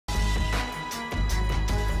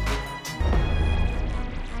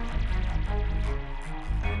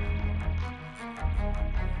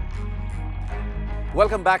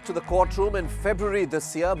Welcome back to the courtroom. In February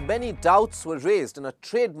this year, many doubts were raised in a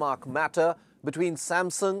trademark matter between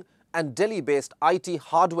Samsung and Delhi-based IT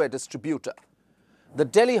hardware distributor. The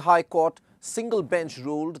Delhi High Court single bench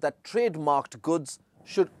ruled that trademarked goods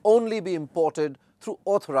should only be imported through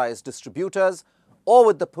authorized distributors or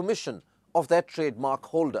with the permission of their trademark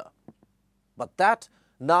holder. But that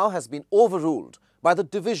now has been overruled by the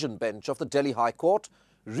division bench of the Delhi High Court,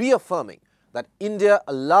 reaffirming that India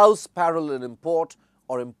allows parallel import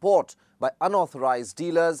or import by unauthorized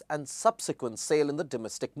dealers and subsequent sale in the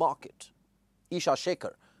domestic market. Isha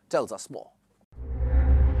Shekhar tells us more.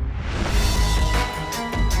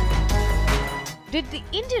 Did the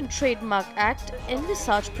Indian Trademark Act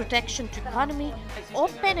envisage protection to economy or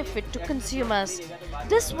benefit to consumers?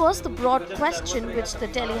 This was the broad question which the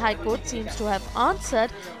Delhi High Court seems to have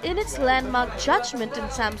answered in its landmark judgment in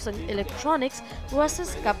Samsung Electronics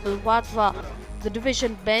versus Kapil Wadhwa. The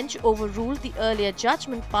division bench overruled the earlier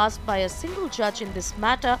judgment passed by a single judge in this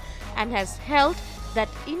matter and has held that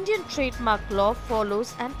Indian trademark law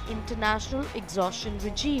follows an international exhaustion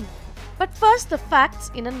regime. But first, the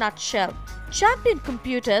facts in a nutshell. Champion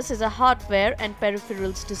Computers is a hardware and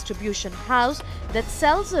peripherals distribution house that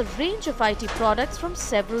sells a range of IT products from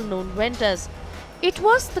several known vendors. It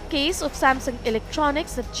was the case of Samsung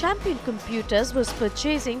Electronics that Champion Computers was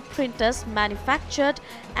purchasing printers manufactured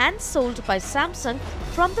and sold by Samsung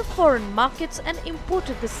from the foreign markets and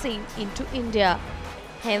imported the same into India.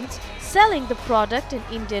 Hence, selling the product in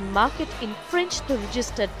Indian market infringed the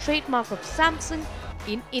registered trademark of Samsung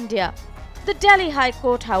in India. The Delhi High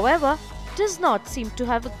Court, however, does not seem to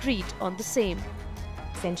have agreed on the same.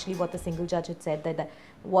 Essentially what the single judge had said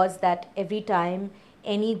was that every time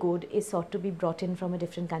any good is sought to be brought in from a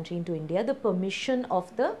different country into India, the permission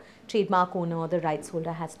of the trademark owner or the rights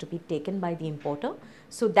holder has to be taken by the importer.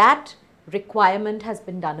 So that requirement has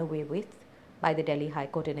been done away with by the Delhi High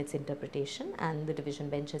Court in its interpretation, and the division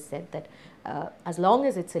bench has said that as long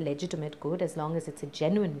as it's a legitimate good, as long as it's a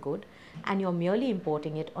genuine good, and you're merely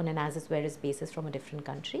importing it on an as-is-where-is basis from a different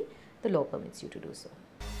country, the law permits you to do so.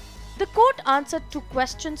 The court answered two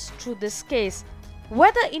questions through this case: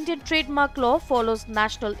 whether Indian trademark law follows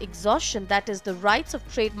national exhaustion, that is, the rights of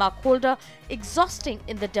trademark holder exhausting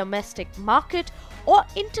in the domestic market, or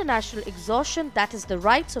international exhaustion, that is, the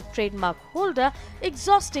rights of trademark holder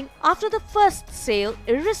exhausting after the first sale,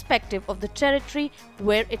 irrespective of the territory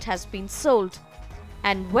where it has been sold,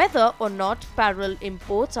 and whether or not parallel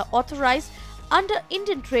imports are authorized under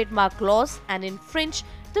Indian trademark laws and infringe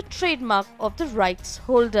the trademark of the rights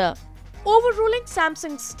holder. Overruling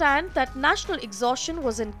Samsung's stand that national exhaustion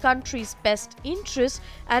was in country's best interest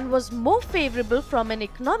and was more favorable from an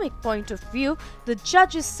economic point of view, the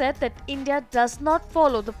judges said that India does not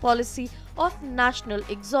follow the policy of national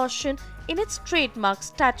exhaustion in its trademark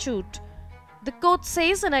statute. The court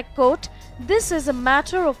says, and I quote, "This is a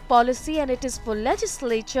matter of policy and it is for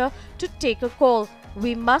legislature to take a call.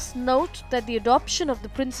 We must note that the adoption of the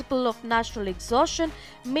principle of national exhaustion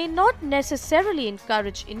may not necessarily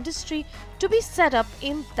encourage industry to be set up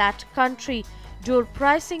in that country. Dual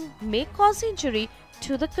pricing may cause injury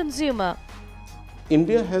to the consumer."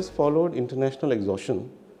 India has followed international exhaustion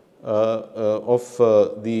of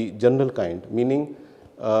the general kind, meaning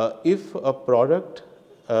if a product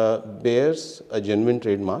bears a genuine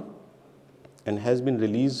trademark and has been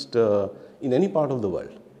released in any part of the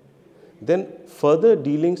world, then further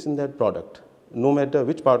dealings in that product, no matter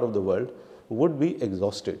which part of the world, would be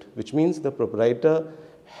exhausted, which means the proprietor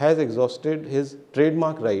has exhausted his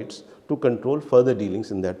trademark rights to control further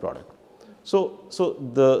dealings in that product. So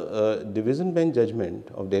the division bench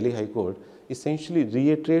judgment of Delhi High Court essentially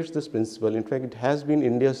reiterates this principle. In fact, it has been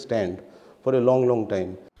India's stand for a long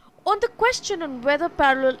time. On the question on whether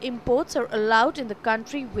parallel imports are allowed in the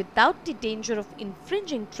country without the danger of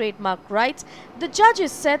infringing trademark rights, the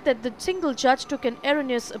judges said that the single judge took an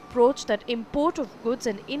erroneous approach that import of goods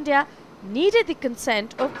in India needed the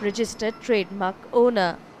consent of registered trademark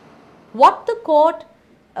owner. What the court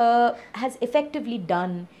has effectively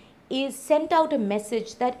done is sent out a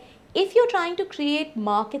message that if you're trying to create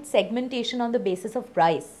market segmentation on the basis of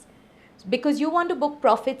price, because you want to book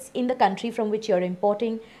profits in the country from which you're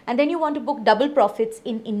importing and then you want to book double profits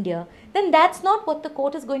in India, then that's not what the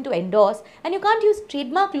court is going to endorse, and you can't use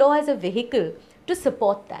trademark law as a vehicle to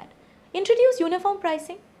support that. Introduce uniform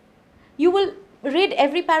pricing. You will rid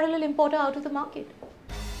every parallel importer out of the market.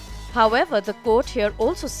 However, the court here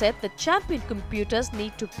also said that Champion Computers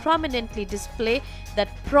need to prominently display that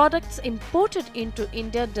products imported into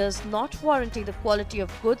India does not warranty the quality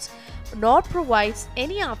of goods nor provides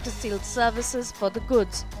any after-sales services for the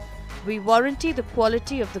goods. We warranty the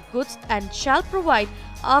quality of the goods and shall provide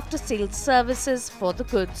after-sales services for the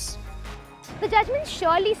goods. The judgment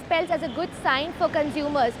surely spells as a good sign for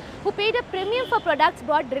consumers who paid a premium for products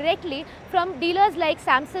bought directly from dealers like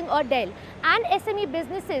Samsung or Dell, and SME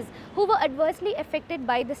businesses who were adversely affected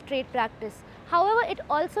by this trade practice. However, it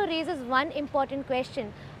also raises one important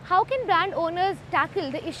question. How can brand owners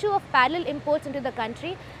tackle the issue of parallel imports into the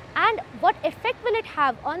country, and what effect will it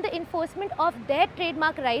have on the enforcement of their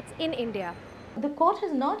trademark rights in India? The court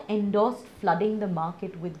has not endorsed flooding the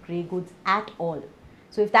market with grey goods at all.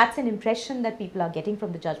 So if that's an impression that people are getting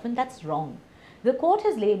from the judgment, that's wrong. The court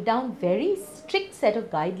has laid down very strict set of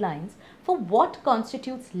guidelines for what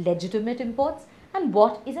constitutes legitimate imports and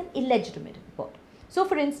what is an illegitimate import. So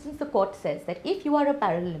for instance, the court says that if you are a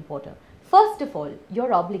parallel importer, first of all,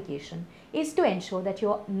 your obligation is to ensure that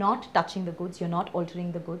you're not touching the goods, you're not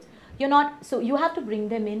altering the goods, so you have to bring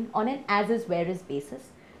them in on an as is where is basis,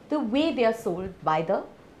 the way they are sold by the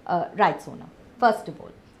rights owner. First of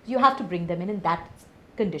all, you have to bring them in that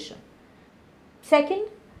condition. Second,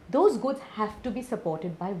 those goods have to be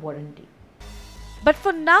supported by warranty. But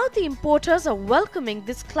for now, the importers are welcoming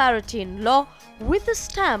this clarity in law with a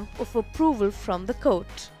stamp of approval from the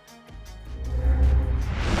court.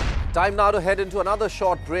 Time now to head into another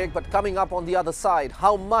short break, but coming up on the other side,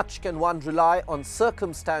 how much can one rely on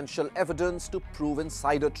circumstantial evidence to prove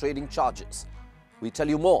insider trading charges? We tell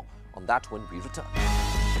you more on that when we return.